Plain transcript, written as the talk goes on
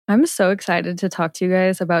I'm so excited to talk to you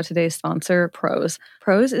guys about today's sponsor, Prose.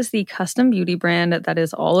 Prose is the custom beauty brand that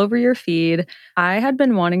is all over your feed. I had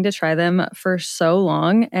been wanting to try them for so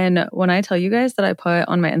long. And when I tell you guys that I put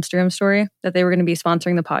on my Instagram story that they were going to be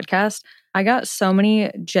sponsoring the podcast, I got so many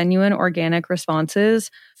genuine organic responses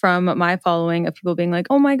from my following of people being like,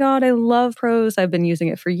 oh my God, I love Prose. I've been using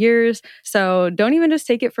it for years. So don't even just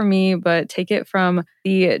take it from me, but take it from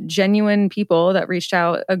the genuine people that reached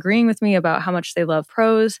out agreeing with me about how much they love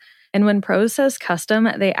Prose. And when Prose says custom,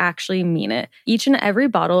 they actually mean it. Each and every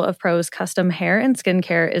bottle of Prose custom hair and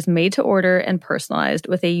skincare is made to order and personalized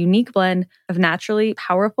with a unique blend of naturally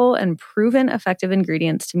powerful and proven effective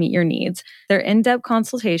ingredients to meet your needs. Their in-depth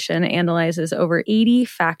consultation analyzes over 80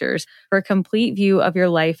 factors for a complete view of your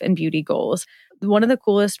life and beauty goals. One of the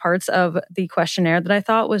coolest parts of the questionnaire that I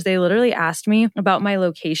thought was they literally asked me about my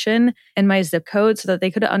location and my zip code so that they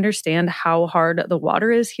could understand how hard the water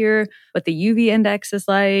is here, what the UV index is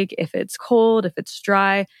like, if it's cold, if it's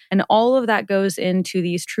dry, and all of that goes into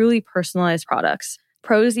these truly personalized products.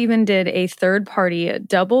 Prose even did a third-party,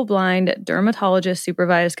 double-blind,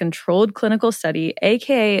 dermatologist-supervised controlled clinical study,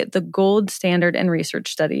 aka the gold standard in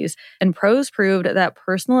research studies, and Prose proved that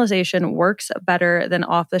personalization works better than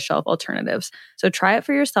off-the-shelf alternatives. So try it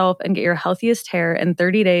for yourself and get your healthiest hair in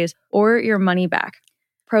 30 days or your money back.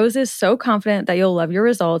 Prose is so confident that you'll love your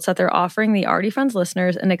results that they're offering the Already Friends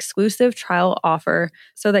listeners an exclusive trial offer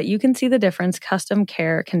so that you can see the difference custom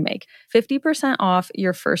care can make. 50% off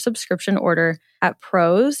your first subscription order at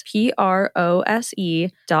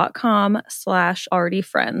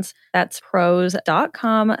prose.com/alreadyfriends. That's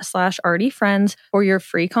prose.com/alreadyfriends for your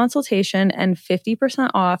free consultation and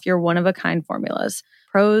 50% off your one-of-a-kind formulas.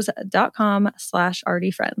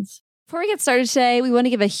 prose.com/alreadyfriends. Before we get started today, we want to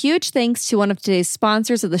give a huge thanks to one of today's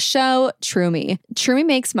sponsors of the show, Trumi. Trumi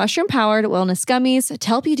makes mushroom-powered wellness gummies to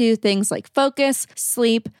help you do things like focus,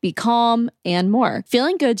 sleep, be calm, and more.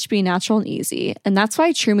 Feeling good should be natural and easy, and that's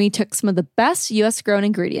why Trumi took some of the best U.S.-grown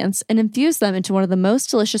ingredients and infused them into one of the most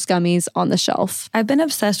delicious gummies on the shelf. I've been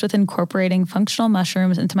obsessed with incorporating functional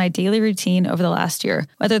mushrooms into my daily routine over the last year,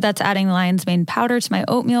 whether that's adding lion's mane powder to my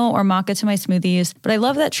oatmeal or maca to my smoothies, but I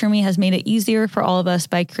love that Trumi has made it easier for all of us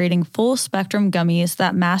by creating full-spectrum gummies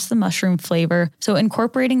that mask the mushroom flavor, so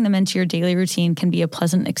incorporating them into your daily routine can be a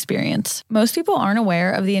pleasant experience. Most people aren't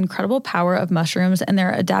aware of the incredible power of mushrooms and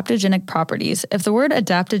their adaptogenic properties. If the word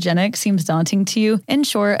adaptogenic seems daunting to you, in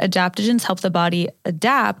short, adaptogens help the body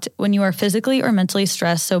adapt when you are physically or mentally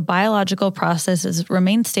stressed so biological processes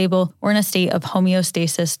remain stable or in a state of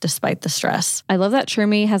homeostasis despite the stress. I love that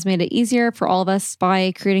Trumi has made it easier for all of us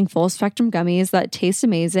by creating full-spectrum gummies that taste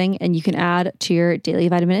amazing and you can add to your daily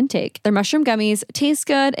vitamin intake. Their mushroom gummies taste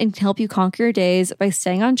good and can help you conquer your days by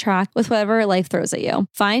staying on track with whatever life throws at you.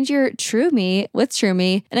 Find your true me with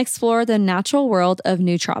Trumi and explore the natural world of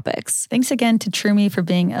nootropics. Thanks again to Trumi for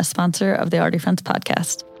being a sponsor of the Already Friends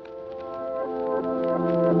podcast.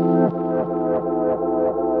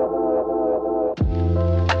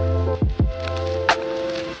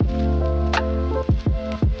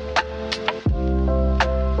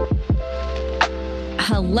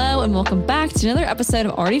 Hello and welcome back to another episode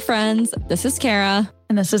of Already Friends. This is Kara.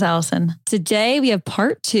 And this is Allison. Today we have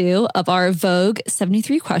part 2 of our Vogue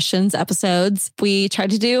 73 questions episodes. We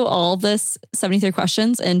tried to do all this 73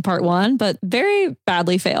 questions in part 1, but very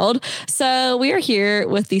badly failed. So we are here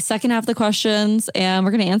with the second half of the questions and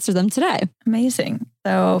we're going to answer them today. Amazing.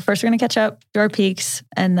 So first we're going to catch up, do our peaks,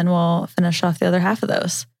 and then we'll finish off the other half of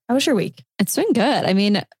those. How was your week? It's been good. I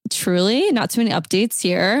mean, truly not too many updates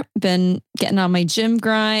here. Been getting on my gym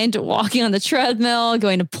grind, walking on the treadmill,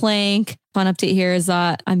 going to plank. Fun update here is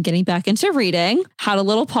that I'm getting back into reading. Had a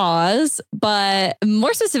little pause, but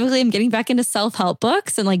more specifically, I'm getting back into self-help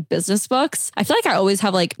books and like business books. I feel like I always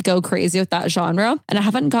have like go crazy with that genre, and I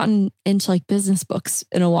haven't gotten into like business books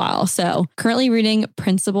in a while. So currently reading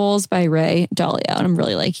Principles by Ray Dalio, and I'm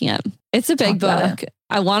really liking it. It's a big book.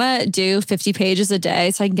 I want to do 50 pages a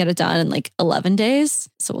day so I can get it done in like 11 days.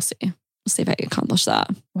 So we'll see. We'll see if I can accomplish that.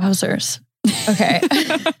 Wowzers. Okay.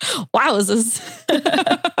 Wowzers.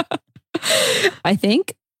 I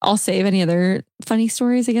think I'll save any other funny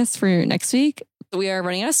stories, I guess, for next week. We are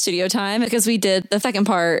running out of studio time because we did the second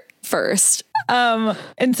part first.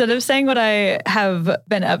 Instead of saying what I have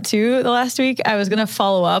been up to the last week, I was going to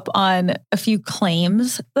follow up on a few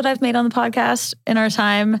claims that I've made on the podcast in our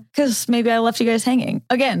time because maybe I left you guys hanging.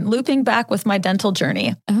 Again, looping back with my dental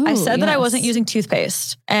journey. I said that I wasn't using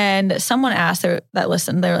toothpaste, and someone asked that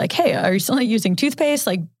listened, they were like, hey, are you still not using toothpaste?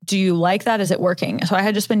 Like, do you like that? Is it working? So I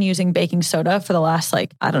had just been using baking soda for the last,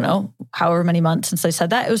 like, I don't know, however many months since I said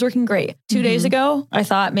that. It was working great. 2 days ago, I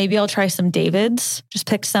thought maybe I'll try some David's. Just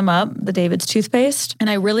picked some up, the David's toothpaste, and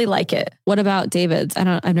I really like it. What about David's?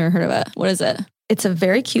 I've never heard of it. What is it? It's a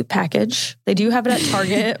very cute package. They do have it at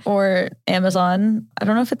Target or Amazon. I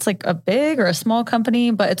don't know if it's like a big or a small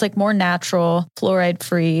company, but it's like more natural, fluoride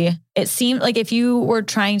free. It seemed like if you were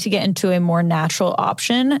trying to get into a more natural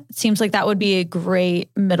option, it seems like that would be a great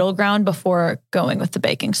middle ground before going with the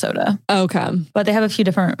baking soda. Okay. But they have a few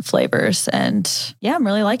different flavors and yeah, I'm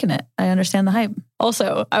really liking it. I understand the hype.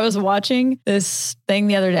 Also, I was watching this thing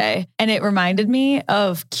the other day and it reminded me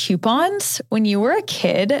of coupons. When you were a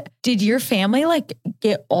kid, did your family like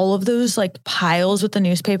get all of those like piles with the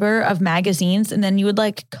newspaper of magazines and then you would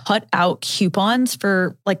like cut out coupons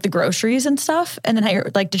for like the groceries and stuff? And then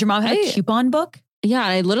did your mom have a coupon book? Yeah,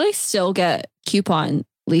 I literally still get coupon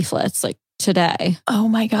leaflets like today. Oh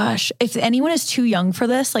my gosh. If anyone is too young for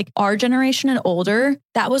this, like our generation and older,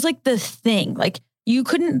 that was like the thing. Like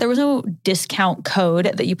there was no discount code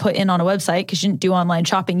that you put in on a website because you didn't do online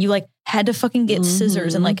shopping. You like had to fucking get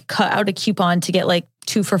scissors and like cut out a coupon to get like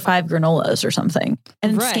 2 for $5 granolas or something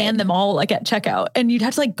and scan them all like at checkout. And you'd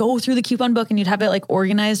have to like go through the coupon book and you'd have it like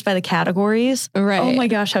organized by the categories. Right. Oh my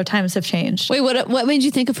gosh, how times have changed. Wait, what made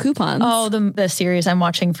you think of coupons? Oh, the series I'm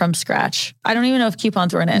watching from scratch. I don't even know if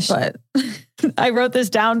coupons were in it, but I wrote this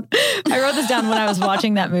down. When I was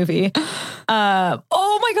watching that movie.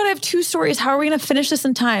 Oh my God, I have 2 stories. How are we going to finish this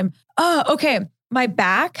in time? Okay. My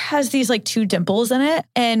back has these like 2 dimples in it.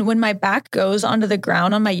 And when my back goes onto the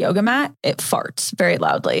ground on my yoga mat, it farts very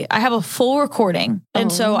loudly. I have a full recording.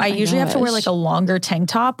 And so I usually have to wear like a longer tank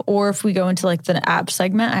top, or if we go into like the ab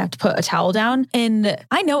segment, I have to put a towel down. And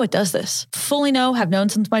I know it does this. Fully know, have known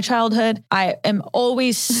since my childhood. I am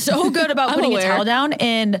always so good about putting a towel down.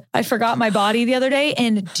 And I forgot my body the other day.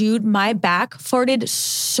 And dude, my back farted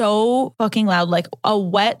so fucking loud, like a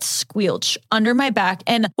wet squelch under my back.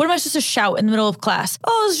 And what am I supposed to shout in the middle of class?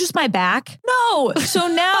 Oh, it's just my back. No. So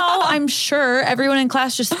now I'm sure everyone in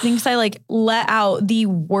class just thinks I like let out the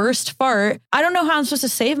worst fart. I don't know how I'm supposed to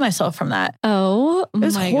save myself from that. Oh, it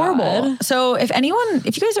was horrible. God. So if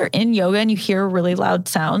you guys are in yoga and you hear really loud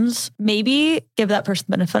sounds, maybe give that person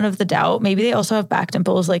the benefit of the doubt. Maybe they also have back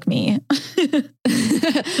dimples like me.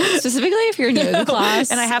 Specifically if you're in yoga class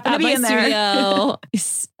and I happen to be in there.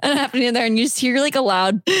 And I happen to be in there and you just hear like a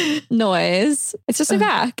loud noise. It's just my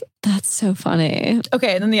back. That's so funny.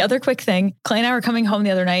 Okay. And then the other quick thing, Clay and I were coming home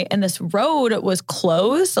the other night and this road was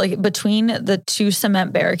closed, like between the 2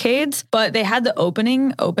 cement barricades, but they had the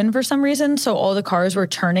opening open for some reason. So all the cars were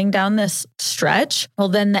turning down this stretch. Well,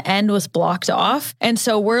 then the end was blocked off. And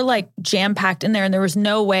so we're like jam packed in there and there was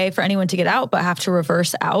no way for anyone to get out, but have to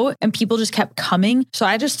reverse out. And people just kept coming. So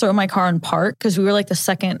I just throw my car in park because we were like the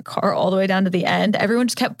second car all the way down to the end. Everyone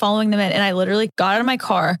just kept following them in. And I literally got out of my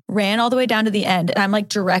car, ran all the way down to the end. And I'm like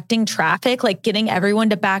directing traffic, like getting everyone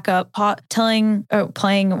to back up, playing,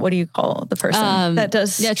 what do you call the person that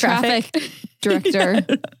does traffic? Director.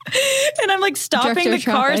 And I'm like stopping the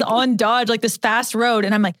cars on Dodge, like this fast road.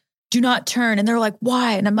 And I'm like, do not turn. And they're like,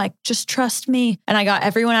 why? And I'm like, just trust me. And I got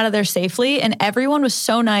everyone out of there safely. And everyone was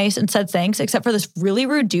so nice and said thanks, except for this really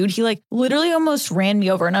rude dude. He like literally almost ran me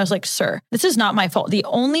over. And I was like, sir, this is not my fault. The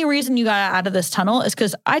only reason you got out of this tunnel is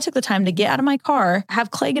because I took the time to get out of my car, have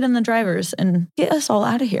Clay get in the driver's and get us all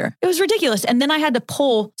out of here. It was ridiculous. And then I had to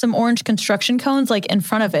pull some orange construction cones like in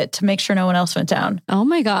front of it to make sure no one else went down. Oh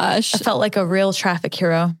my gosh. I felt like a real traffic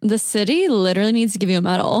hero. The city literally needs to give you a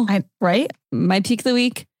medal. Right? My peak of the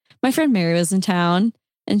week. My friend Mary was in town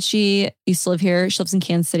and she used to live here. She lives in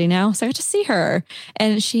Kansas City now. So I got to see her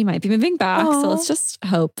and she might be moving back. Aww. So let's just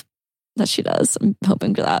hope that she does. I'm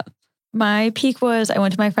hoping for that. My peak was I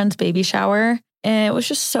went to my friend's baby shower and it was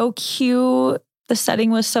just so cute. The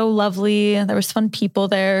setting was so lovely. There was fun people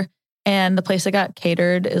there. And the place that got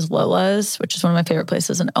catered is Lola's, which is one of my favorite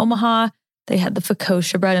places in Omaha. They had the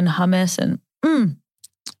focaccia bread and hummus and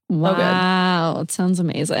wow. It sounds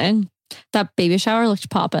amazing. That baby shower looked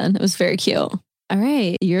poppin'. It was very cute. All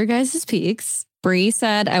right. Your guys' peaks. Bree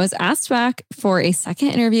said, I was asked back for a second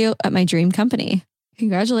interview at my dream company.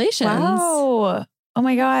 Congratulations. Wow. Oh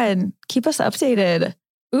my God. Keep us updated.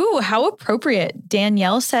 Ooh, how appropriate.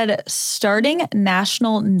 Danielle said, starting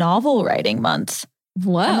National Novel Writing Month.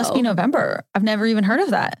 Whoa. That must be November. I've never even heard of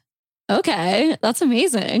that. Okay. That's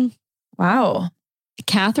amazing. Wow.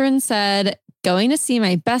 Catherine said, going to see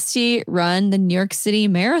my bestie run the New York City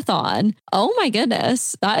Marathon. Oh my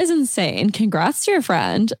goodness. That is insane. Congrats to your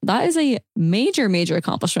friend. That is a major, major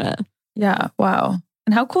accomplishment. Yeah. Wow.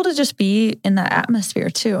 And how cool to just be in that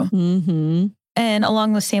atmosphere too. Mm-hmm. And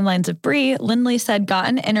along the same lines of Bree, Lindley said, got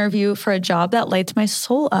an interview for a job that lights my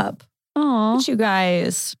soul up. Aw, Look at you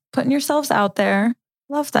guys putting yourselves out there.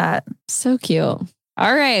 Love that. so cute.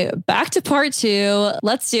 All right, back to part 2.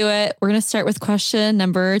 Let's do it. We're going to start with question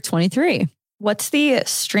number 23. What's the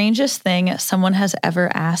strangest thing someone has ever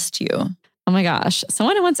asked you? Oh my gosh.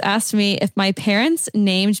 Someone once asked me if my parents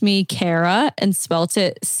named me Kara and spelt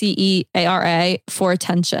it Ceara for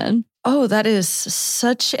attention. Oh, that is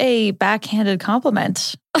such a backhanded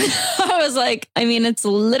compliment. I was like, I mean, it's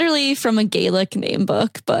literally from a Gaelic name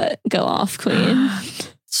book, but go off, queen.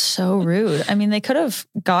 So rude. I mean, they could have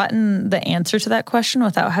gotten the answer to that question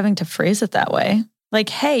without having to phrase it that way. Like,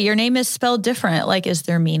 hey, your name is spelled different. Like, is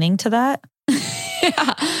there meaning to that?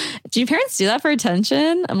 Yeah. Do your parents do that for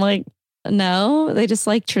attention? I'm like, no, they just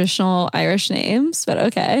like traditional Irish names, but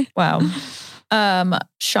okay. Wow.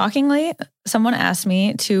 Shockingly, someone asked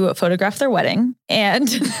me to photograph their wedding and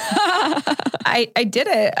I did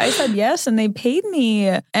it. I said yes and they paid me.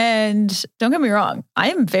 And don't get me wrong,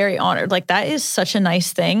 I am very honored. Like that is such a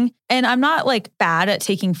nice thing. And I'm not like bad at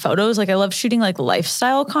taking photos. Like I love shooting like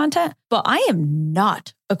lifestyle content, but I am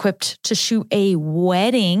not equipped to shoot a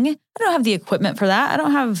wedding. I don't have the equipment for that. I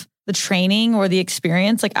don't have the training or the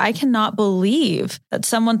experience. Like I cannot believe that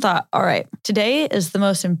someone thought, all right, today is one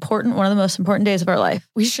of the most important days of our life.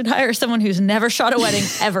 We should hire someone who's never shot a wedding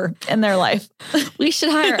ever in their life. We should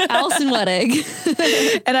hire Allison Wedding.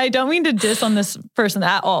 And I don't mean to diss on this person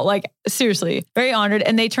at all. Like seriously, very honored.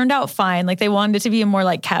 And they turned out fine. Like they wanted it to be a more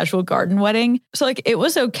like casual garden wedding. So like it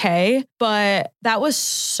was okay, but that was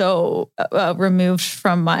so removed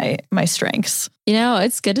from my strengths. You know,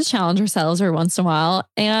 it's good to challenge ourselves every once in a while.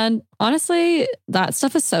 And honestly, that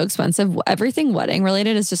stuff is so expensive. Everything wedding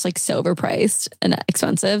related is just like so overpriced and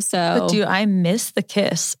expensive. So, but dude, I miss the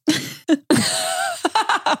kiss.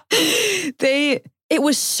 It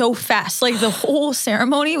was so fast. Like the whole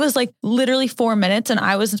ceremony was like literally 4 minutes and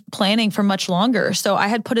I was planning for much longer. So I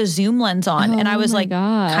had put a zoom lens on and I was like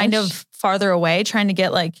kind of farther away trying to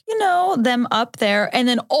get like, them up there. And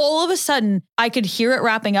then all of a sudden I could hear it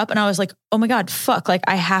wrapping up and I was like, oh my God, fuck. Like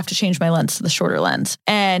I have to change my lens to the shorter lens.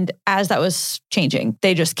 And as that was changing,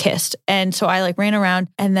 they just kissed. And so I like ran around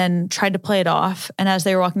and then tried to play it off. And as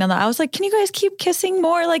they were walking down I was like, can you guys keep kissing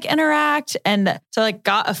more, like interact? And so I like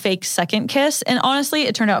got a fake second kiss. And honestly,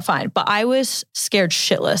 it turned out fine, but I was scared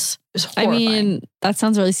shitless. It was horrifying. I mean, that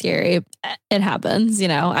sounds really scary. It happens,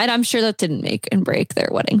 and I'm sure that didn't make and break their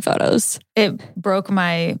wedding photos. It broke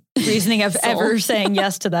my reasoning of ever saying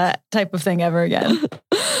yes to that type of thing ever again.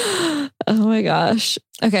 Oh my gosh.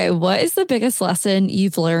 Okay. What is the biggest lesson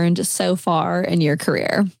you've learned so far in your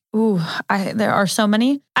career? Ooh, there are so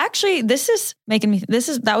many. Actually,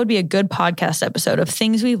 that would be a good podcast episode of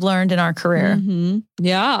things we've learned in our career. Mm-hmm.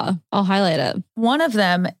 Yeah, I'll highlight it. One of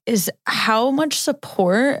them is how much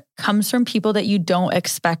support comes from people that you don't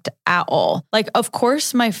expect at all. Like, of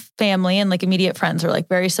course, my family and like immediate friends are like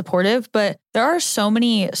very supportive, but there are so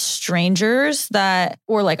many strangers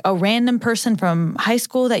or like a random person from high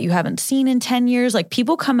school that you haven't seen in 10 years. Like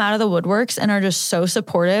people come out of the woodworks and are just so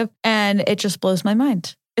supportive and it just blows my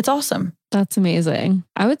mind. It's awesome. That's amazing.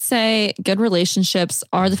 I would say good relationships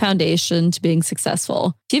are the foundation to being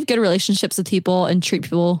successful. If you have good relationships with people and treat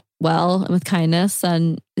people well and with kindness,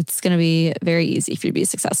 then it's going to be very easy for you to be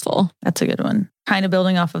successful. That's a good one. Kind of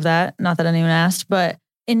building off of that, not that anyone asked, but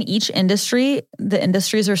in each industry, the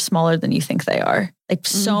industries are smaller than you think they are. Like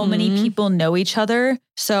so many people know each other.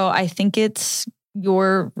 So I think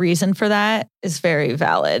your reason for that is very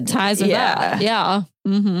valid. Ties with that. Yeah.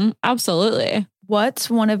 Mm-hmm. Absolutely. What's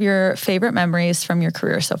one of your favorite memories from your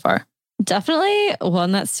career so far? Definitely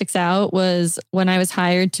one that sticks out was when I was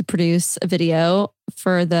hired to produce a video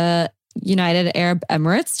for the United Arab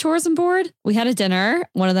Emirates tourism board. We had a dinner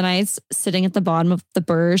one of the nights sitting at the bottom of the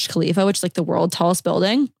Burj Khalifa, which is like the world's tallest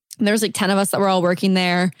building. And there was like 10 of us that were all working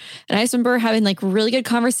there. And I just remember having like really good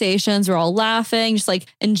conversations. We're all laughing, just like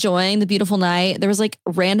enjoying the beautiful night. There was like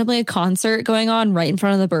randomly a concert going on right in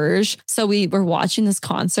front of the Burj. So we were watching this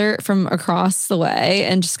concert from across the way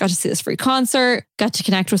and just got to see this free concert, got to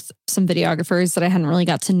connect with some videographers that I hadn't really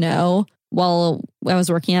got to know while I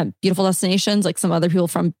was working at beautiful destinations, like some other people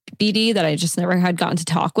from BD that I just never had gotten to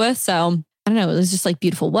talk with. So I don't know, it was just like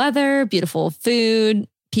beautiful weather, beautiful food,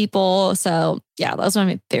 people. So yeah, that was one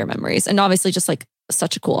of my favorite memories. And obviously just like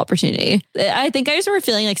such a cool opportunity. I think I just remember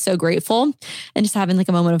feeling like so grateful and just having like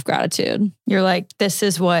a moment of gratitude. You're like, this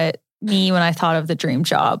is what me when I thought of the dream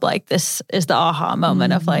job, like this is the aha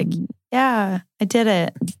moment of like, yeah, I did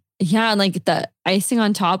it. Yeah. And like the icing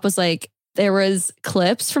on top was like, there was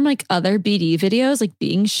clips from like other BD videos like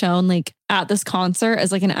being shown like at this concert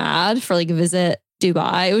as like an ad for like Visit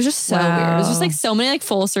Dubai. It was just so weird. It was just like so many like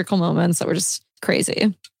full circle moments that were just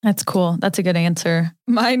crazy. That's cool. That's a good answer.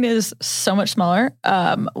 Mine is so much smaller.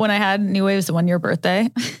 When I had New Wave's 1-year birthday,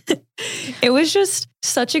 it was just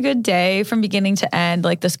such a good day from beginning to end.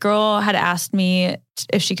 Like this girl had asked me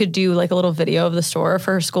if she could do like a little video of the store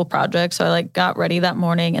for her school project. So I like got ready that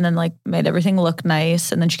morning and then like made everything look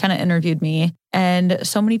nice. And then she kind of interviewed me and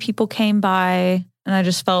so many people came by and I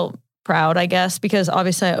just felt proud, I guess, because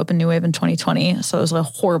obviously I opened New Wave in 2020. So it was a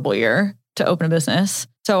horrible year to open a business.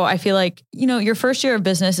 So I feel like, your first year of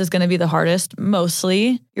business is going to be the hardest.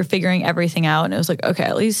 Mostly you're figuring everything out. And it was like, okay,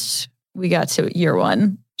 at least we got to year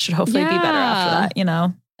 1. Should hopefully be better after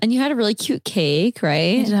that, And you had a really cute cake,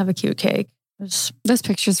 right? I did have a cute cake. Those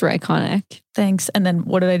pictures were iconic. Thanks. And then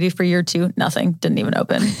what did I do for year 2? Nothing. Didn't even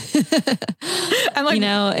open. I'm like,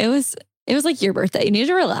 it was like your birthday. You need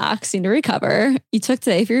to relax. You need to recover. You took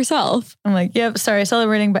today for yourself. I'm like, yep, sorry,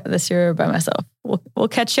 celebrating this year by myself. We'll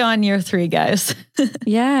catch you on year 3, guys.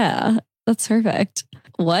 Yeah, that's perfect.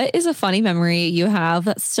 What is a funny memory you have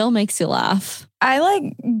that still makes you laugh?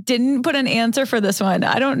 I didn't put an answer for this one.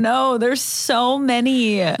 I don't know. There's so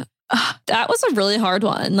many. That was a really hard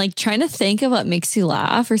one. Like trying to think of what makes you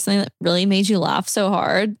laugh or something that really made you laugh so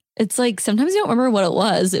hard. It's like sometimes you don't remember what it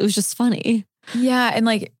was. It was just funny. Yeah. And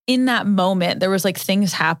like in that moment, there was like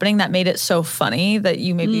things happening that made it so funny that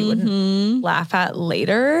you maybe wouldn't laugh at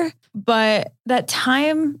later. But that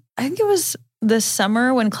time, I think it was this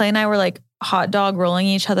summer when Clay and I were like hot dog rolling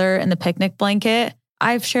each other in the picnic blanket.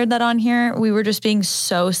 I've shared that on here. We were just being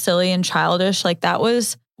so silly and childish. Like that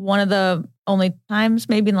was one of the only times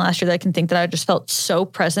maybe in the last year that I can think that I just felt so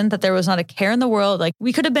present that there was not a care in the world. Like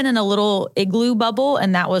we could have been in a little igloo bubble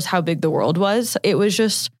and that was how big the world was. It was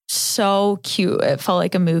just so cute. It felt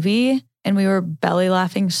like a movie and we were belly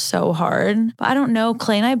laughing so hard. But I don't know.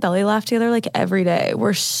 Clay and I belly laugh together like every day.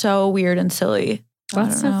 We're so weird and silly.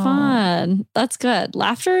 That's so fun. That's good.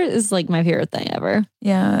 Laughter is like my favorite thing ever.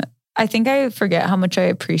 Yeah. I think I forget how much I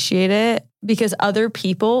appreciate it because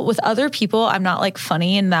with other people, I'm not like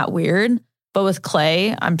funny and that weird. But with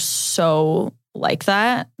Clay, I'm so like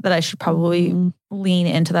that I should probably lean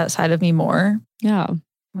into that side of me more. Yeah.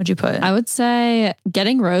 What'd you put? I would say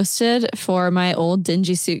getting roasted for my old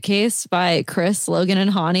dingy suitcase by Chris, Logan, and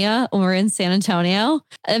Hania when we were in San Antonio.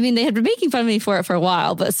 I mean, they had been making fun of me for it for a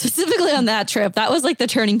while, but specifically on that trip, that was like the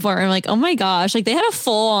turning point where I'm like, oh my gosh, like they had a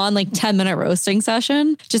full on like 10-minute roasting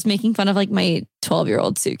session, just making fun of like my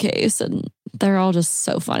 12-year-old suitcase. And they're all just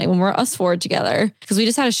so funny when we're us 4 together because we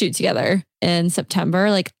just had a shoot together in September.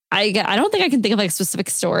 Like I don't think I can think of like a specific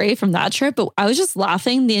story from that trip, but I was just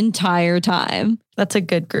laughing the entire time. That's a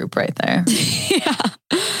good group right there. Yeah.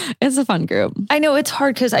 It's a fun group. I know it's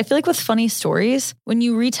hard because I feel like with funny stories, when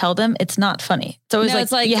you retell them, it's not funny. It's always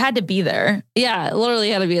it's like you had to be there. Yeah, literally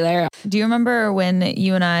had to be there. Do you remember when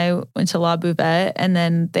you and I went to La Bouvette and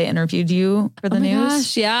then they interviewed you for the news?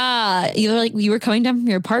 Gosh, yeah. You were coming down from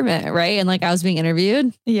your apartment, right? And like I was being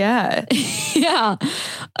interviewed. Yeah. Yeah.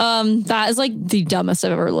 That is like the dumbest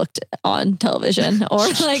I've ever looked on television or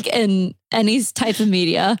like in any type of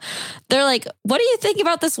media. They're like, what do you think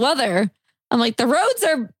about this weather? I'm like, the roads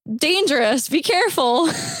are dangerous. Be careful.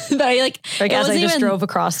 But I just drove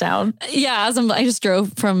across town. Yeah, I just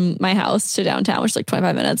drove from my house to downtown, which is like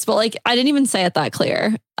 25 minutes. But like, I didn't even say it that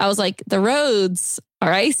clear. I was like, the roads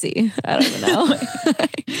are icy. I don't even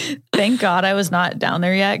know. Thank God I was not down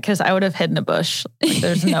there yet because I would have hid in a bush. Like,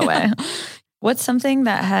 there's no way. What's something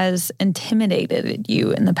that has intimidated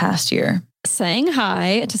you in the past year? Saying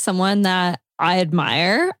hi to someone that I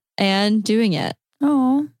admire and doing it.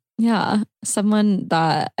 Oh, yeah. Someone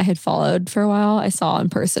that I had followed for a while, I saw in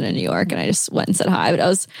person in New York and I just went and said hi. But I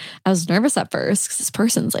was nervous at first because this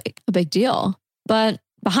person's like a big deal. But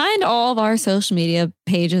behind all of our social media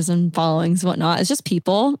pages and followings and whatnot, it's just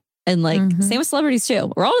people. And like same with celebrities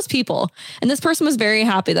too. We're all just people. And this person was very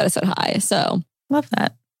happy that I said hi. So love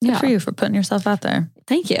that. Good for you for putting yourself out there.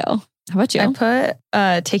 Thank you. How about you? I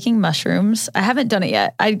put taking mushrooms. I haven't done it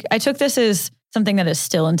yet. I took this as something that is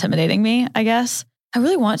still intimidating me, I guess. I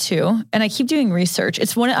really want to, and I keep doing research.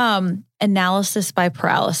 It's one analysis by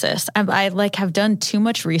paralysis. I have done too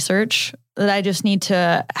much research that I just need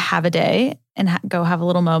to have a day and go have a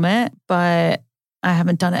little moment, but I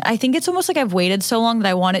haven't done it. I think it's almost like I've waited so long that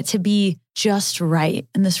I want it to be just right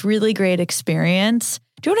and this really great experience.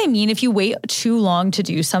 Do you know what I mean? If you wait too long to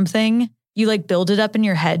do something, you like build it up in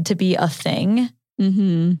your head to be a thing.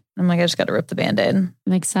 I'm like, I just got to rip the Band-Aid.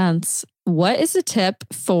 Makes sense. What is a tip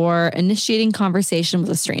for initiating conversation with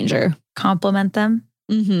a stranger? Compliment them.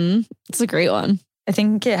 It's a great one. I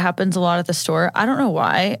think it happens a lot at the store. I don't know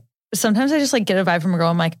why. Sometimes I just like get a vibe from a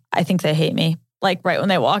girl. I'm like, I think they hate me. Like right when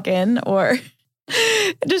they walk in or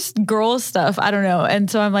just girl stuff. I don't know. And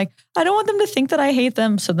so I'm like, I don't want them to think that I hate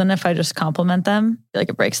them. So then if I just compliment them, I feel like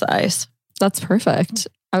it breaks the ice. That's perfect.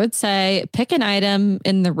 I would say pick an item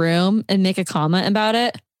in the room and make a comment about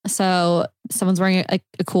it. So someone's wearing a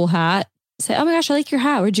cool hat. Say, oh my gosh, I like your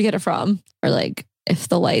hat. Where'd you get it from? Or like, if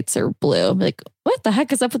the lights are blue, be like, what the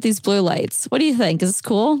heck is up with these blue lights? What do you think? Is this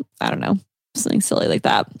cool? I don't know. Something silly like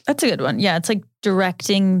that. That's a good one. Yeah. It's like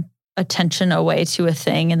directing attention away to a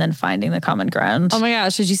thing and then finding the common ground. Oh my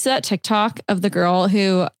gosh. Did you see that TikTok of the girl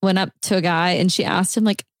who went up to a guy and she asked him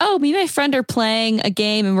like, oh, me and my friend are playing a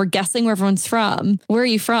game and we're guessing where everyone's from. Where are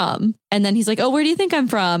you from? And then he's like, oh, where do you think I'm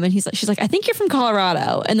from? And she's like, I think you're from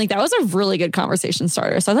Colorado. And like, that was a really good conversation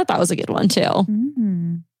starter. So I thought that was a good one too.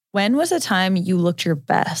 Mm-hmm. When was a time you looked your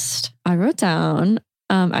best? I wrote down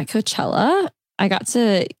at Coachella, I got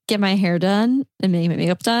to get my hair done and my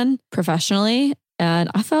makeup done professionally.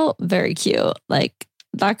 And I felt very cute. Like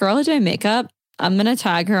that girl who did my makeup, I'm going to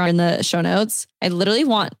tag her in the show notes. I literally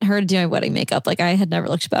want her to do my wedding makeup. Like I had never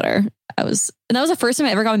looked better. And that was the first time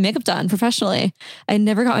I ever got my makeup done professionally. I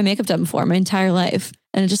never got my makeup done before my entire life.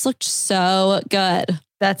 And it just looked so good.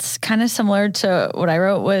 That's kind of similar to what I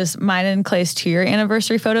wrote was mine and Clay's 2-year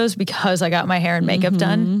anniversary photos because I got my hair and makeup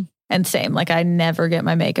done. And same, like I never get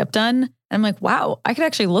my makeup done. And I'm like, wow, I could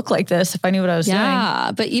actually look like this if I knew what I was doing.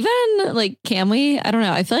 Yeah, but even like, can we? I don't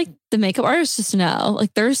know. I feel like the makeup artists just know,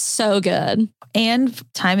 like they're so good.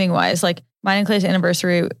 And timing wise, like mine and Clay's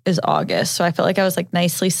anniversary is August. So I felt like I was like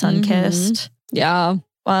nicely sun-kissed. Yeah.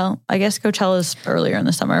 Well, I guess Coachella's earlier in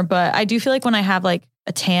the summer, but I do feel like when I have like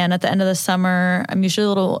a tan at the end of the summer, I'm usually a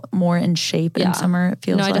little more in shape in summer. It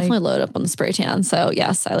feels like. I definitely load up on the spray tan. So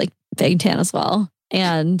yes, I like big tan as well.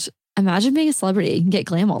 And imagine being a celebrity. You can get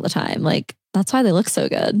glam all the time. Like that's why they look so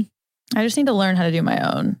good. I just need to learn how to do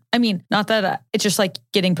my own. I mean, not that it's just like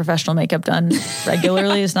getting professional makeup done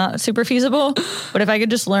regularly is not super feasible. But if I could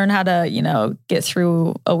just learn how to, get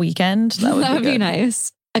through a weekend, that would be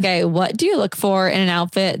nice. Okay. What do you look for in an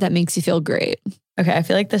outfit that makes you feel great? Okay. I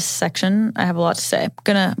feel like this section, I have a lot to say.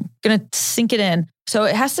 Gonna sink it in. So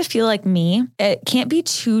it has to feel like me. It can't be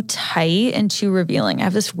too tight and too revealing. I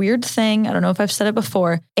have this weird thing. I don't know if I've said it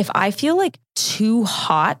before. If I feel like too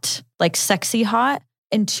hot, like sexy hot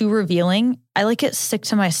and too revealing, I like it sick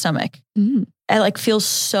to my stomach. Mm. I like feel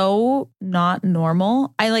so not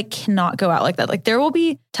normal. I like cannot go out like that. Like there will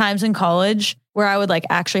be times in college where I would like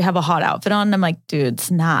actually have a hot outfit on and I'm like, dude,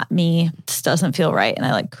 it's not me. This doesn't feel right. And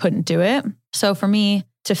I like couldn't do it. So for me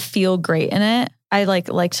to feel great in it, I like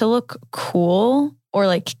to look cool or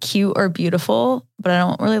like cute or beautiful, but I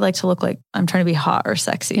don't really like to look like I'm trying to be hot or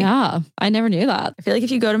sexy. Yeah, I never knew that. I feel like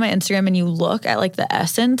if you go to my Instagram and you look at like the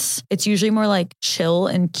essence, it's usually more like chill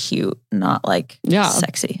and cute, not like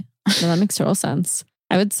sexy. No, that makes total sense.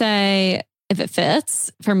 I would say if it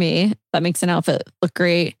fits for me, that makes an outfit look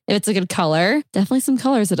great. If it's a good color, definitely some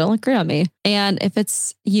colors that don't look great on me. And if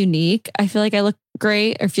it's unique, I feel like I look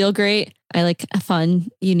great or feel great. I like a fun,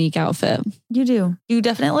 unique outfit. You do. You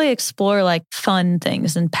definitely explore like fun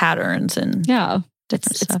things and patterns and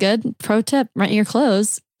it's good. Pro tip, rent your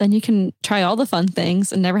clothes. Then you can try all the fun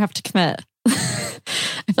things and never have to commit. I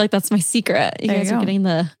feel like that's my secret. You guys are getting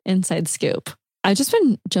the inside scoop. I've just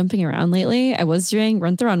been jumping around lately. I was doing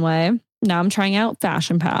Rent the Runway. Now I'm trying out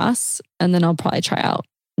Fashion Pass. And then I'll probably try out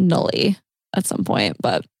Nully at some point.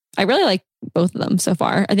 But I really like both of them so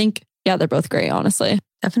far. I think, they're both great, honestly.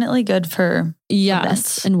 Definitely good for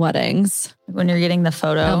events. And weddings. When you're getting the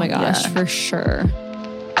photo. Oh my gosh, for sure.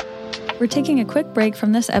 We're taking a quick break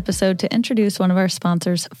from this episode to introduce one of our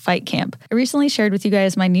sponsors, Fight Camp. I recently shared with you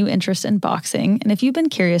guys my new interest in boxing, and if you've been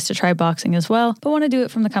curious to try boxing as well, but want to do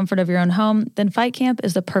it from the comfort of your own home, then Fight Camp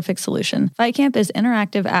is the perfect solution. Fight Camp is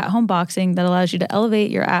interactive at-home boxing that allows you to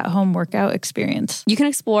elevate your at-home workout experience. You can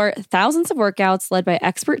explore thousands of workouts led by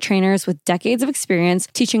expert trainers with decades of experience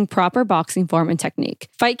teaching proper boxing form and technique.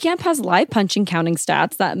 Fight Camp has live punching counting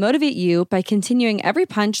stats that motivate you by continuing every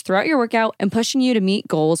punch throughout your workout and pushing you to meet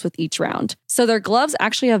goals with each round. So their gloves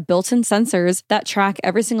actually have built-in sensors that track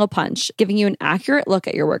every single punch, giving you an accurate look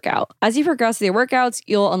at your workout. As you progress with your workouts,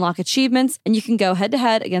 you'll unlock achievements and you can go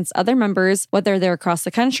head-to-head against other members, whether they're across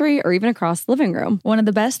the country or even across the living room. One of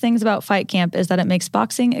the best things about Fight Camp is that it makes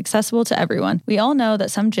boxing accessible to everyone. We all know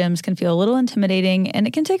that some gyms can feel a little intimidating and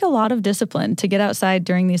it can take a lot of discipline to get outside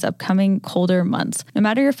during these upcoming colder months. No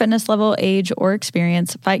matter your fitness level, age, or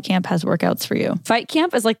experience, Fight Camp has workouts for you. Fight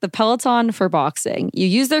Camp is like the Peloton for boxing. You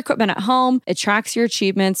use their equipment at home. It tracks your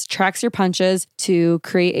achievements, tracks your punches to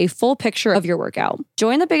create a full picture of your workout.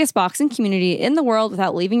 Join the biggest boxing community in the world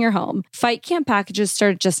without leaving your home. Fight Camp packages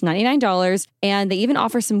start at just $99, and they even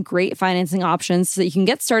offer some great financing options so that you can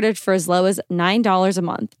get started for as low as $9 a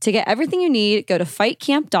month. To get everything you need, go to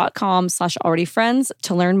fightcamp.com/alreadyfriends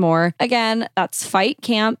to learn more. Again, that's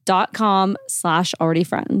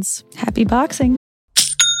fightcamp.com/alreadyfriends. Happy boxing.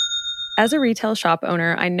 As a retail shop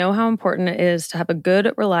owner, I know how important it is to have a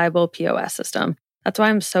good, reliable POS system. That's why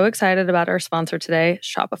I'm so excited about our sponsor today,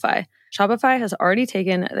 Shopify. Shopify has already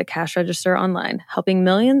taken the cash register online, helping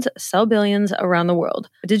millions sell billions around the world.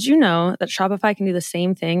 But did you know that Shopify can do the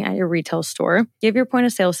same thing at your retail store? Give your point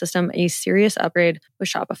of sale system a serious upgrade with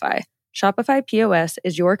Shopify. Shopify POS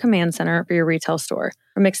is your command center for your retail store.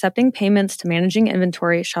 From accepting payments to managing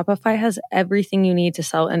inventory, Shopify has everything you need to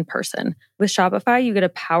sell in person. With Shopify, you get a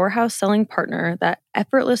powerhouse selling partner that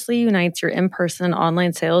effortlessly unites your in-person and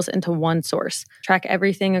online sales into one source. Track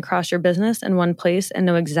everything across your business in one place and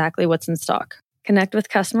know exactly what's in stock. Connect with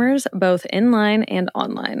customers both in-line and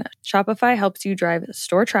online. Shopify helps you drive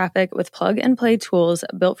store traffic with plug-and-play tools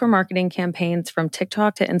built for marketing campaigns from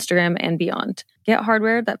TikTok to Instagram and beyond. Get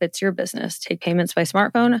hardware that fits your business. Take payments by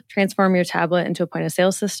smartphone, transform your tablet into a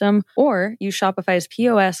point-of-sale system, or use Shopify's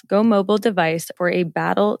POS Go mobile device for a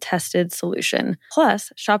battle-tested solution.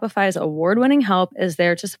 Plus, Shopify's award-winning help is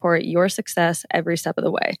there to support your success every step of the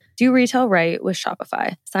way. Do retail right with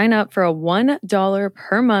Shopify. Sign up for a $1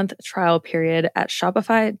 per month trial period at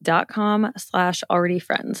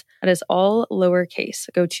shopify.com/alreadyfriends. That is all lowercase.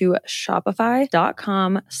 Go to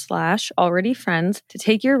shopify.com/alreadyfriends to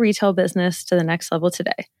take your retail business to the next level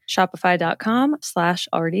today.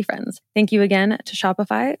 Shopify.com/alreadyfriends. Thank you again to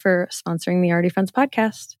Shopify for sponsoring the Already Friends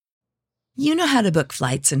podcast. You know how to book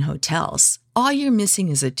flights and hotels. All you're missing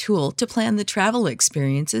is a tool to plan the travel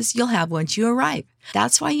experiences you'll have once you arrive.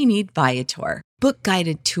 That's why you need Viator. Book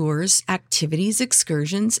guided tours, activities,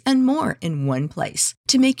 excursions, and more in one place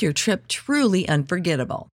to make your trip truly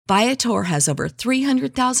unforgettable. Viator has over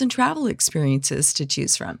 300,000 travel experiences to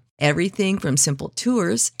choose from. Everything from simple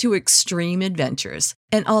tours to extreme adventures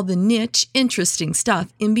and all the niche, interesting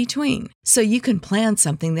stuff in between. So you can plan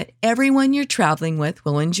something that everyone you're traveling with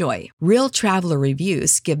will enjoy. Real traveler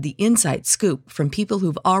reviews give the inside scoop from people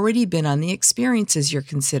who've already been on the experiences you're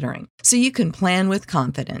considering. So you can plan with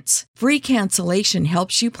confidence. Free cancellation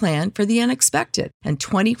helps you plan for the unexpected. And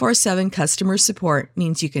 24/7 customer support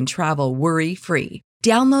means you can travel worry-free.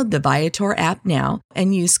 Download the Viator app now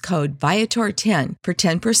and use code Viator10 for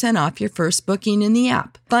 10% off your first booking in the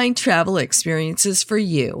app. Find travel experiences for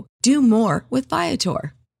you. Do more with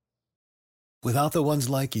Viator. Without the ones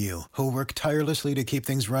like you, who work tirelessly to keep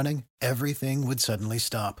things running, everything would suddenly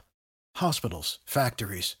stop. Hospitals,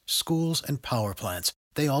 factories, schools, and power plants,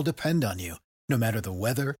 they all depend on you. No matter the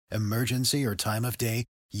weather, emergency, or time of day,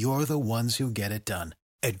 you're the ones who get it done.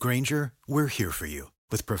 At Grainger, we're here for you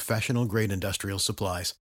with professional-grade industrial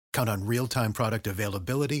supplies. Count on real-time product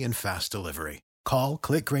availability and fast delivery. Call,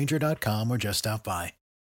 clickgrainger.com, or just stop by.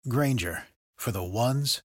 Grainger, for the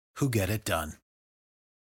ones who get it done.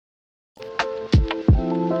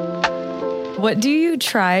 What do you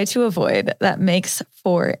try to avoid that makes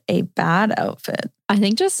for a bad outfit? I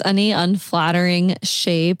think just any unflattering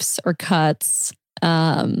shapes or cuts.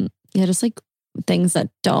 Just like things that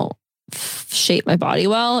don't shape my body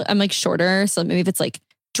well. I'm like shorter, so maybe if it's like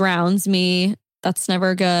drowns me, that's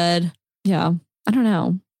never good. Yeah, I don't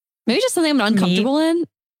know. Maybe just something I'm uncomfortable in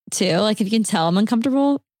too. Like if you can tell I'm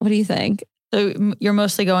uncomfortable, what do you think? So you're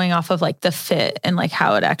mostly going off of like the fit and like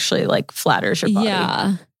how it actually like flatters your body.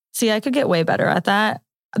 Yeah. See, I could get way better at that.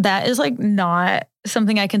 That is like not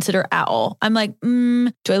something I consider at all. I'm like,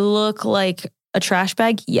 do I look like a trash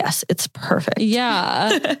bag? Yes, it's perfect.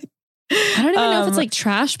 Yeah. I don't even know if it's like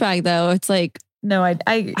trash bag though. It's like, no, I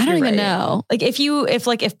don't even know. Like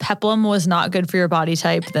if peplum was not good for your body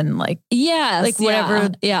type, then like, yes, like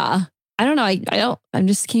whatever. Yeah. I don't know. I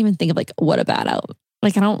just can't even think of like what a bad out.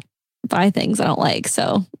 Like I don't buy things I don't like.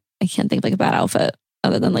 So I can't think of like a bad outfit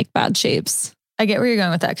other than like bad shapes. I get where you're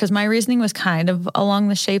going with that. Cause my reasoning was kind of along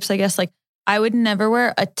the shapes, I guess. Like I would never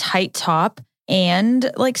wear a tight top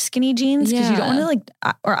and like skinny jeans because you don't want to like,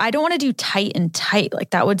 or I don't want to do tight and tight. Like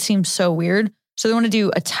that would seem so weird. So they want to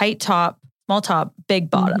do a tight top, small top, big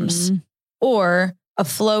bottoms, or a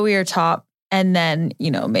flowier top. And then,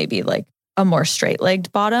 maybe like a more straight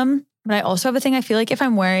legged bottom. But I also have a thing. I feel like if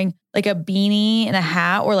I'm wearing like a beanie and a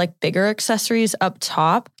hat or like bigger accessories up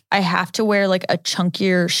top, I have to wear like a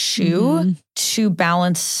chunkier shoe to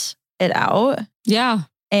balance it out. Yeah.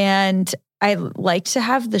 And I like to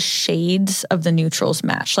have the shades of the neutrals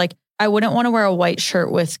match. Like I wouldn't want to wear a white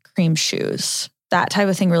shirt with cream shoes. that type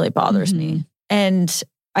of thing really bothers me. And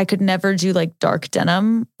I could never do like dark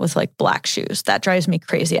denim with like black shoes. That drives me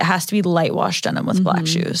crazy. It has to be light wash denim with black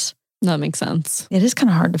shoes. That makes sense. It is kind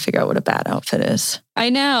of hard to figure out what a bad outfit is. I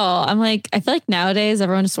know. I'm like, I feel like nowadays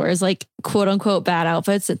everyone just wears like quote unquote bad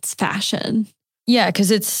outfits. It's fashion. Yeah, because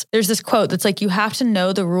there's this quote that's like, you have to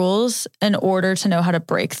know the rules in order to know how to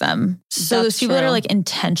break them. So those people that are like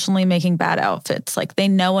intentionally making bad outfits, like they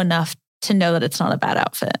know enough to know that it's not a bad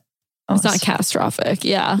outfit. It's not catastrophic.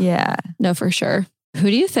 Yeah. Yeah. No, for sure. Who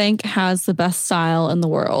do you think has the best style in the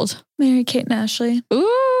world? Mary-Kate and Ashley.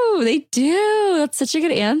 Ooh, they do. That's such a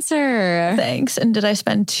good answer. Thanks. And did I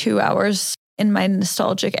spend 2 hours in my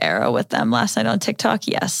nostalgic era with them last night on TikTok?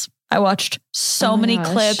 Yes. I watched so many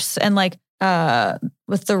clips and like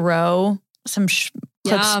with the row, some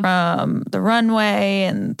clips from the runway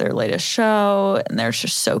and their latest show. And they're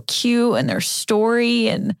just so cute and their story.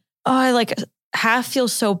 And I like half feel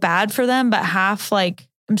so bad for them, but half like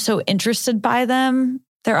I'm so interested by them.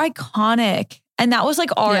 They're iconic. And that was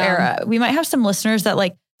like our era. We might have some listeners that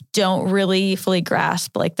like don't really fully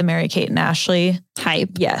grasp like the Mary-Kate and Ashley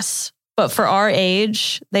hype. Yes. But for our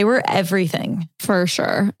age, they were everything. For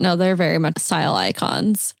sure. No, they're very much style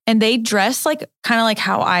icons. And they dress like kind of like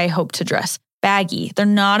how I hope to dress. Baggy. They're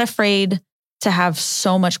not afraid to have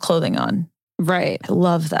so much clothing on. Right. I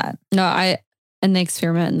love that. No, and they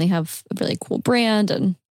experiment and they have a really cool brand.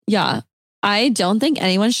 And yeah, I don't think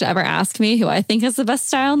anyone should ever ask me who I think has the best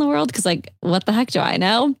style in the world. Cause like, what the heck do I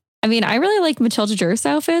know? I mean, I really like Matilda Durst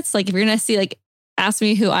outfits. Like if you're going to see, like, ask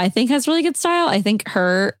me who I think has really good style, I think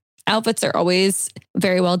her outfits are always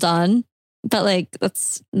very well done. But like,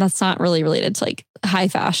 that's not really related to like high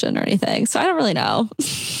fashion or anything. So I don't really know.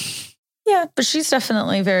 Yeah, but she's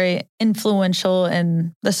definitely very influential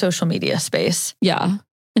in the social media space. Yeah.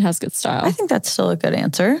 It has good style. I think that's still a good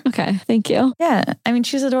answer. Okay. Thank you. Yeah. I mean,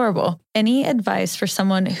 she's adorable. Any advice for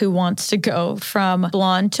someone who wants to go from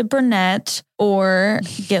blonde to brunette or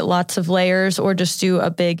get lots of layers or just do a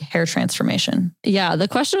big hair transformation? Yeah. The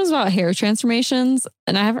question was about hair transformations.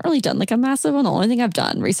 And I haven't really done like a massive one. The only thing I've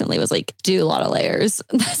done recently was like do a lot of layers.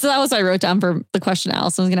 So that was what I wrote down for the question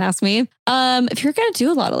Allison was going to ask me. If you're going to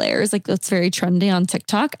do a lot of layers, like that's very trendy on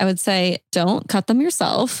TikTok, I would say don't cut them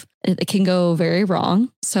yourself. It can go very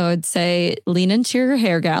wrong. So I'd say lean into your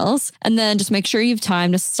hair gals and then just make sure you have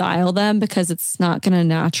time to style them because it's not going to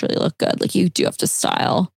naturally look good. Like you do have to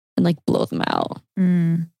style and like blow them out.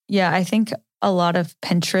 Yeah, I think a lot of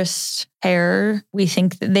Pinterest hair, we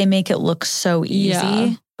think that they make it look so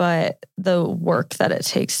easy, but the work that it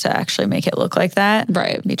takes to actually make it look like that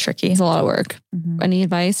right be tricky. It's a lot of work. Any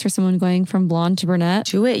advice for someone going from blonde to brunette?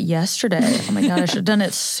 Do it yesterday. Oh my God, I should have done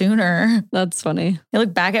it sooner. That's funny. I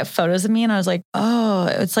look back at photos of me and I was like, oh,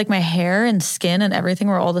 it's like my hair and skin and everything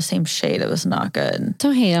were all the same shade. It was not good.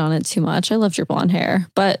 Don't hate on it too much. I loved your blonde hair,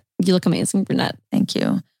 but you look amazing brunette. Thank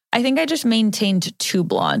you. I think I just maintained too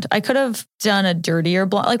blonde. I could have done a dirtier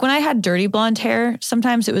blonde. Like when I had dirty blonde hair,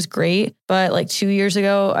 sometimes it was great. But like 2 years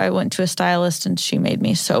ago, I went to a stylist and she made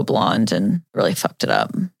me so blonde and really fucked it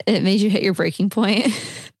up. It made you hit your breaking point.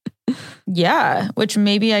 Yeah, which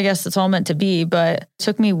maybe I guess it's all meant to be, but it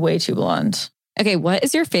took me way too blonde. Okay, what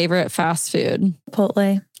is your favorite fast food?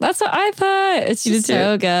 Chipotle. That's what I put. It's just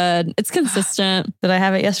so good. It's consistent. Did I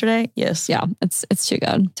have it yesterday? Yes. Yeah, it's too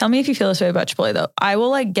good. Tell me if you feel this way about Chipotle though. I will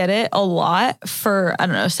like get it a lot for, I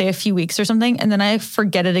don't know, say a few weeks or something. And then I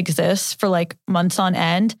forget it exists for like months on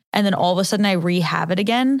end. And then all of a sudden I rehab it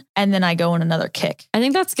again. And then I go on another kick. I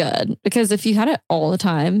think that's good because if you had it all the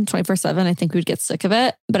time, 24/7, I think we'd get sick of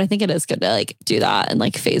it. But I think it is good to like do that and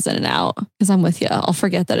like phase in and out because I'm with you. I'll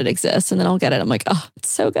forget that it exists and then I'll get it. I'm like, oh, it's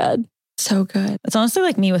so good. So good. It's honestly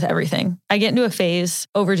like me with everything. I get into a phase,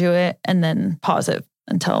 overdo it, and then pause it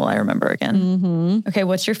until I remember again. Okay,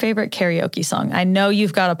 what's your favorite karaoke song? I know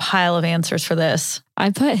you've got a pile of answers for this.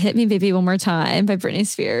 I put Hit Me Baby One More Time by Britney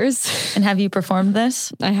Spears. And have you performed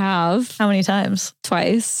this? I have. How many times?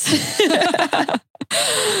 Twice.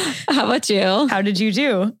 How about you? How did you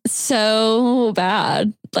do? So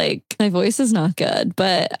bad. Like my voice is not good,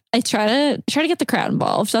 but I try to get the crowd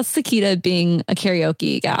involved. That's the key to being a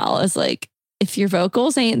karaoke gal is like, if your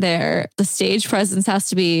vocals ain't there, the stage presence has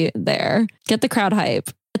to be there. Get the crowd hype.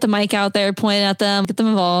 Get the mic out there, point at them, get them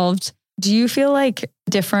involved. Do you feel like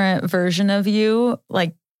a different version of you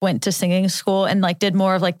like went to singing school and like did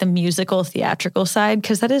more of like the musical theatrical side?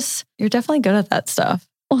 Because you're definitely good at that stuff.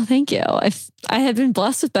 Well, thank you. I had been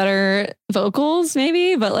blessed with better vocals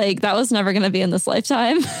maybe, but like that was never going to be in this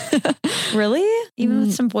lifetime. Really? Even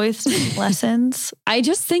with some voice lessons? I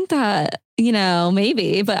just think that,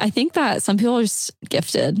 maybe, but I think that some people are just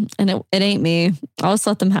gifted and it ain't me. I'll just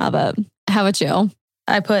let them have it. How about you?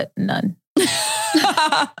 I put none.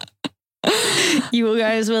 You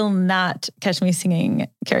guys will not catch me singing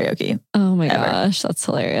karaoke. Oh my Ever. gosh, that's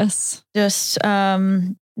hilarious. Just not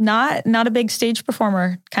a big stage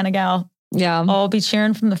performer kind of gal. Yeah. I'll be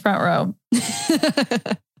cheering from the front row.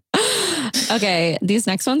 Okay, these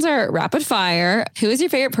next ones are rapid fire. Who is your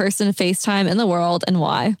favorite person to FaceTime in the world and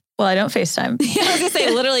why? Well, I don't FaceTime. Yeah, I was gonna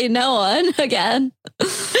say literally no one again.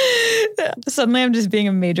 Suddenly I'm just being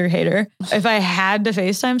a major hater. If I had to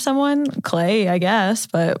FaceTime someone, Clay, I guess,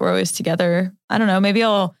 but we're always together. I don't know. Maybe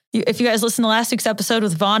if you guys listened to last week's episode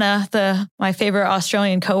with Vana, my favorite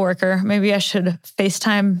Australian coworker, maybe I should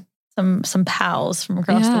FaceTime some pals from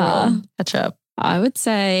across the world. Catch up. I would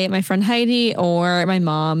say my friend Heidi or my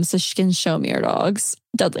mom so she can show me our dogs,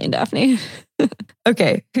 Dudley and Daphne.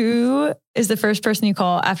 Okay. Who is the first person you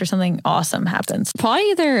call after something awesome happens? Probably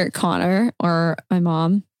either Connor or my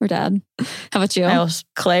mom or dad. How about you?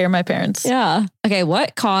 Clay or my parents. Yeah. Okay.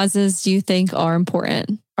 What causes do you think are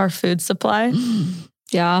important? Our food supply.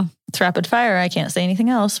 Yeah. It's rapid fire. I can't say anything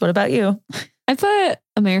else. What about you? I put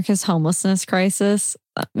America's homelessness crisis.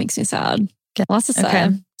 That makes me sad. Lots to say. Okay.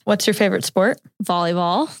 What's your favorite sport?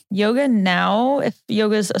 Volleyball. Yoga now, if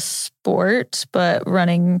yoga's a sport, but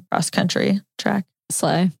running cross country track.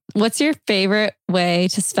 Slay. What's your favorite way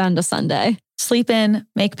to spend a Sunday? Sleep in,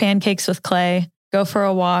 make pancakes with Clay, go for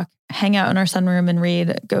a walk, hang out in our sunroom and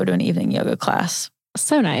read, go to an evening yoga class.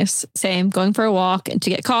 So nice. Same. Going for a walk and to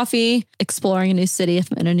get coffee, exploring a new city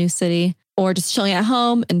if I'm in a new city, or just chilling at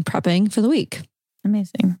home and prepping for the week.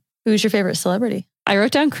 Amazing. Who's your favorite celebrity? I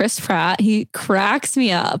wrote down Chris Pratt. He cracks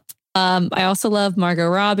me up. I also love Margot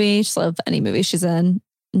Robbie. Just love any movie she's in.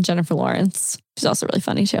 And Jennifer Lawrence. She's also really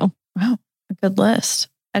funny too. Wow. A good list.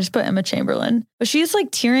 I just put Emma Chamberlain. But she's like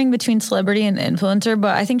tearing between celebrity and influencer,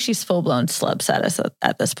 but I think she's full-blown celeb status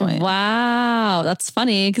at this point. Wow. That's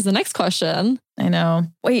funny because the next question. I know.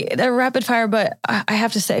 Wait, they're rapid fire, but I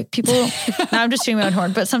have to say, people, now I'm just shooting my own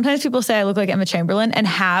horn, but sometimes people say I look like Emma Chamberlain and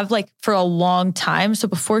have like for a long time. So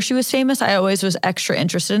before she was famous, I always was extra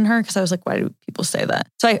interested in her because I was like, why do people say that?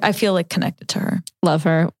 So I feel like connected to her. Love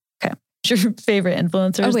her. Okay. What's your favorite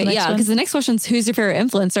influencer? Oh, wait, yeah. Because the next question is who's your favorite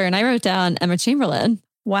influencer? And I wrote down Emma Chamberlain.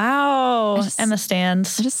 Wow. Emma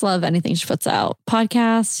stands. I just love anything she puts out.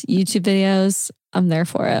 Podcasts, YouTube videos. I'm there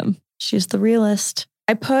for it. She's the realist.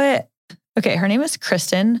 Okay, her name is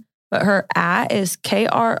Kristen, but her @ is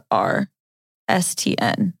KRRSTN.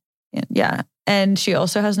 Yeah. And she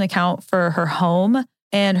also has an account for her home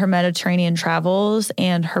and her Mediterranean travels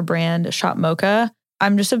and her brand Shop Mocha.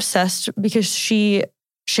 I'm just obsessed because she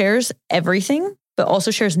shares everything, but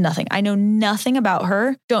also shares nothing. I know nothing about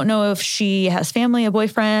her. Don't know if she has family, a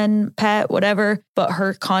boyfriend, pet, whatever, but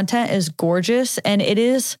her content is gorgeous. And it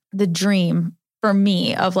is the dream for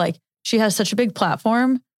me of like, she has such a big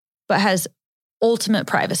platform, but has ultimate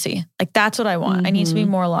privacy. Like that's what I want. Mm-hmm. I need to be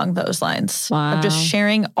more along those lines of just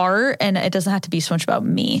sharing art, and it doesn't have to be so much about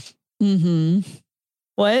me. Mm-hmm.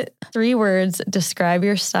 What 3 words describe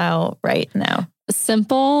your style right now?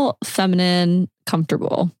 Simple, feminine,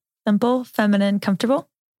 comfortable. Simple, feminine, comfortable.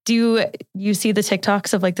 Do you see the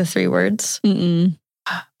TikToks of like the 3 words? Mm-mm.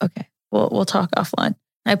 Okay. We'll talk offline.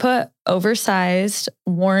 I put oversized,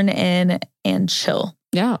 worn in, and chill.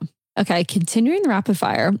 Yeah. Okay. Continuing the rapid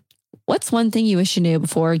fire. What's one thing you wish you knew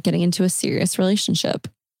before getting into a serious relationship?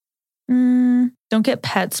 Don't get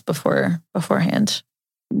pets beforehand.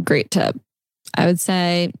 Great tip. I would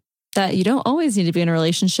say that you don't always need to be in a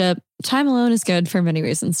relationship. Time alone is good for many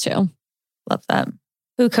reasons too. Love that.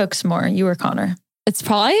 Who cooks more, you or Connor? It's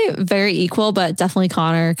probably very equal, but definitely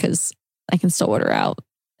Connor because I can still order out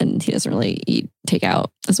and he doesn't really eat takeout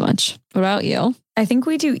as much. What about you? I think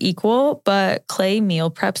we do equal, but Clay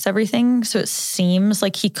meal preps everything. So it seems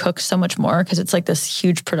like he cooks so much more because it's like this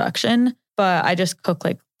huge production, but I just cook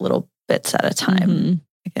like little bits at a time. Mm-hmm.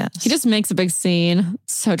 I guess. He just makes a big scene.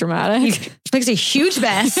 So dramatic. He makes a huge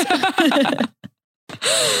mess.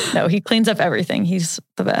 No, he cleans up everything. He's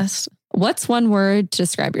the best. What's one word to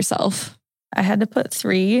describe yourself? I had to put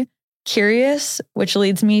 3. Curious, which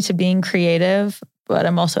leads me to being creative, but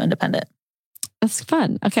I'm also independent. That's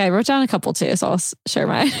fun. Okay, I wrote down a couple too, so I'll share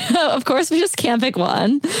mine. Of course, we just can't pick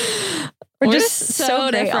one. We're just so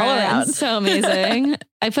great different, all around. so amazing.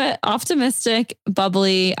 I put optimistic,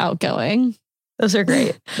 bubbly, outgoing. Those are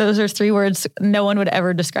great. Those are 3 words no one would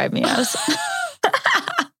ever describe me as.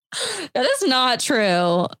 That is not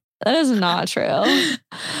true. That is not true.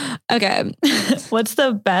 Okay. What's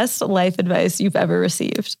the best life advice you've ever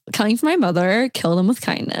received? Coming from my mother, kill them with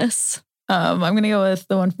kindness. I'm going to go with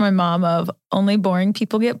the one from my mom of only boring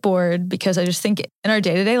people get bored, because I just think in our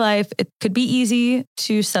day-to-day life, it could be easy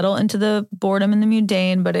to settle into the boredom and the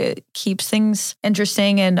mundane, but it keeps things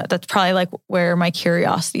interesting. And that's probably like where my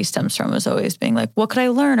curiosity stems from, is always being like, what could I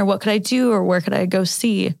learn, or what could I do, or where could I go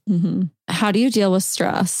see? Mm-hmm. How do you deal with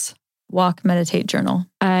stress? Walk, meditate, journal.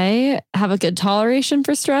 I have a good toleration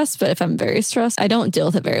for stress, but if I'm very stressed, I don't deal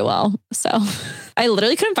with it very well. So I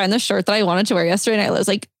literally couldn't find the shirt that I wanted to wear yesterday. And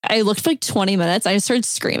I looked for like 20 minutes. I just started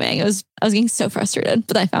screaming. I was getting so frustrated,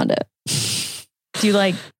 but I found it. Do you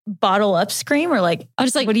like bottle up scream, or like, I was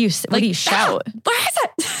just like, what do you shout? Ah, where is it?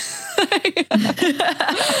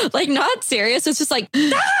 Like not serious. It's just like,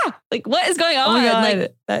 like what is going on? Oh my God,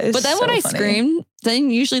 like, that is but then so when I funny. screamed, then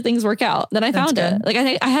usually things work out. Then I found it. Like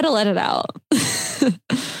I had to let it out.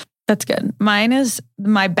 That's good. Mine is,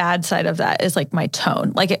 my bad side of that is like my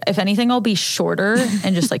tone. Like if anything, I'll be shorter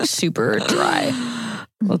and just like super dry.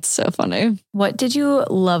 That's so funny. What did you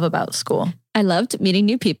love about school? I loved meeting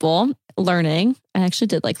new people, learning. I actually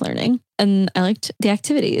did like learning. And I liked the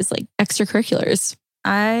activities, like extracurriculars.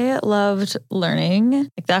 I loved learning,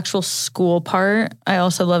 like the actual school part. I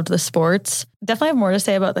also loved the sports. Definitely have more to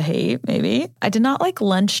say about the hate, maybe. I did not like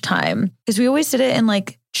lunchtime, because we always did it in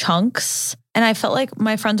like chunks. And I felt like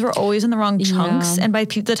my friends were always in the wrong chunks. Yeah. And by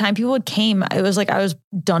the time people came, it was like I was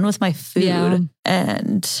done with my food. Yeah.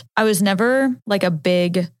 And I was never like a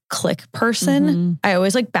big clique person. Mm-hmm. I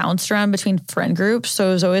always like bounced around between friend groups. So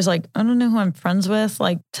it was always like, I don't know who I'm friends with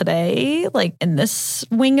like today, like in this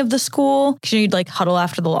wing of the school. Because you'd like huddle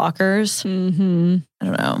after the lockers. Mm-hmm. I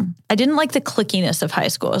don't know. I didn't like the cliquiness of high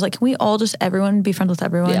school. I was like, can we all just everyone be friends with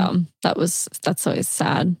everyone? Yeah, that's always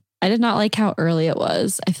sad. I did not like how early it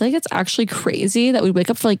was. I feel like it's actually crazy that we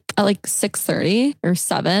wake up for at 6:30 or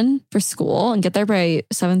 7 for school and get there by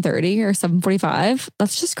 7:30 or 7:45.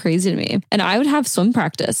 That's just crazy to me. And I would have swim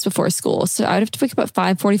practice before school. So I would have to wake up at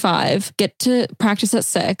 5:45, get to practice at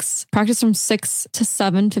 6, practice from 6 to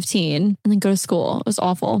 7:15, and then go to school. It was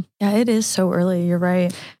awful. Yeah, it is so early. You're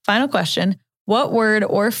right. Final question. What word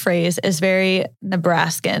or phrase is very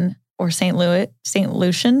Nebraskan or St.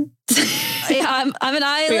 Lucian? Yeah, I'm an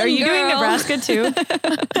island. Wait, are you girl. doing Nebraska too?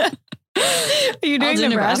 Are you doing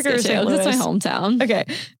Nebraska or St. Louis? That's my hometown.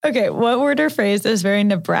 Okay. What word or phrase is very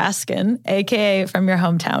Nebraskan, aka from your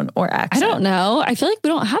hometown or accent? I don't know. I feel like we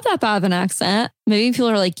don't have that bad of an accent. Maybe people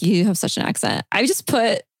are like, you have such an accent. I just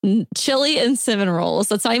put chili and cinnamon rolls.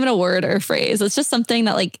 That's not even a word or a phrase. It's just something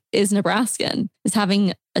that like is Nebraskan, is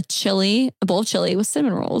having a bowl of chili with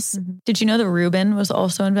cinnamon rolls. Mm-hmm. Did you know that Reuben was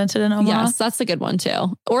also invented in Omaha? Yes, that's a good one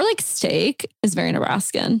too. Or like steak is very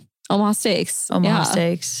Nebraskan. Omaha steaks. Omaha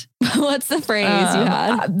steaks. What's the phrase you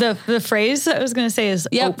had? The phrase I was going to say is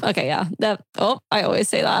Yep. Okay. Yeah. I always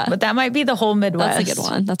say that. But that might be the whole Midwest. That's a good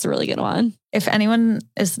one. That's a really good one. If anyone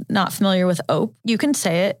is not familiar with ope, you can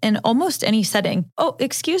say it in almost any setting. Oh,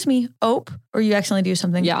 excuse me, ope. Or you accidentally do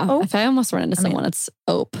something. Yeah. Ope. If I almost run into someone, it's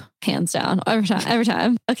ope. Hands down. Every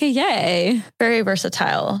time. Okay. Yay. Very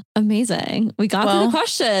versatile. Amazing. We got through the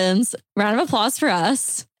questions. Round of applause for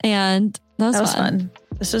us. And that was fun.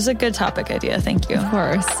 This was a good topic idea. Thank you. Of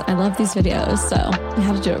course. I love these videos. So we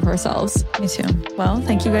have to do it for ourselves. Me too. Well,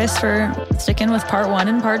 thank you guys for sticking with part 1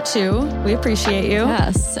 and part 2. We appreciate you.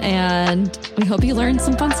 Yes. And we hope you learned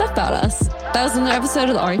some fun stuff about us. That was another episode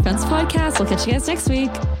of the Already Friends podcast. We'll catch you guys next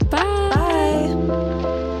week. Bye. Bye.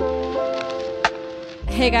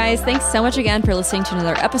 Hey guys, thanks so much again for listening to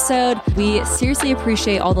another episode. We seriously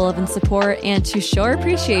appreciate all the love and support. And to show our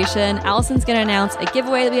appreciation, Allison's going to announce a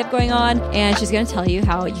giveaway that we have going on, and she's going to tell you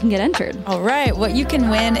how you can get entered. All right. What you can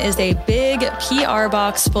win is a big PR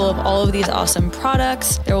box full of all of these awesome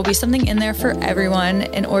products. There will be something in there for everyone.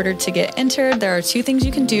 In order to get entered, there are 2 things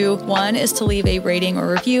you can do. One is to leave a rating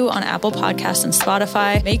or review on Apple Podcasts and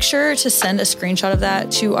Spotify. Make sure to send a screenshot of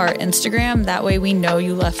that to our Instagram. That way we know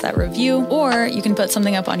you left that review. Or you can put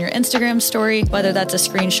something up on your Instagram story, whether that's a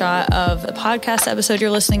screenshot of the podcast episode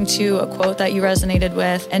you're listening to, a quote that you resonated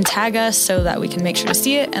with, and tag us so that we can make sure to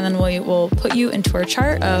see it. And then we will put you into our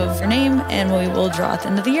chart of your name and we will draw at the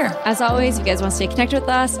end of the year. As always, if you guys want to stay connected with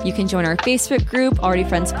us, you can join our Facebook group, Already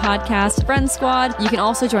Friends Podcast, Friends Squad. You can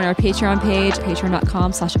also join our Patreon page,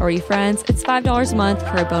 patreon.com/alreadyfriends. It's $5 a month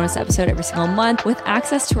for a bonus episode every single month with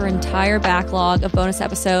access to our entire backlog of bonus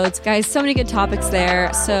episodes. Guys, so many good topics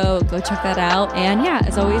there. So go check that out. And yeah,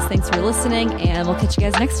 as always, thanks for listening, and we'll catch you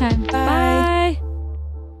guys next time. Bye.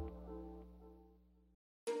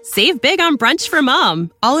 Save big on brunch for mom,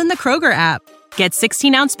 all in the Kroger app. Get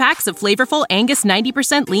 16-ounce packs of flavorful Angus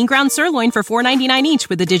 90% lean ground sirloin for $4.99 each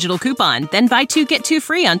with a digital coupon. Then buy 2, get 2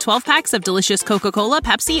 free on 12 packs of delicious Coca-Cola,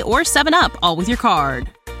 Pepsi, or 7-Up, all with your card.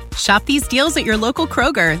 Shop these deals at your local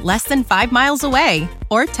Kroger, less than 5 miles away.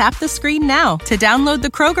 Or tap the screen now to download the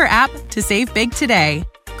Kroger app to save big today.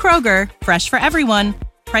 Kroger, fresh for everyone.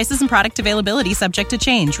 Prices and product availability subject to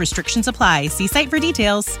change. Restrictions apply. See site for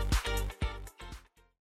details.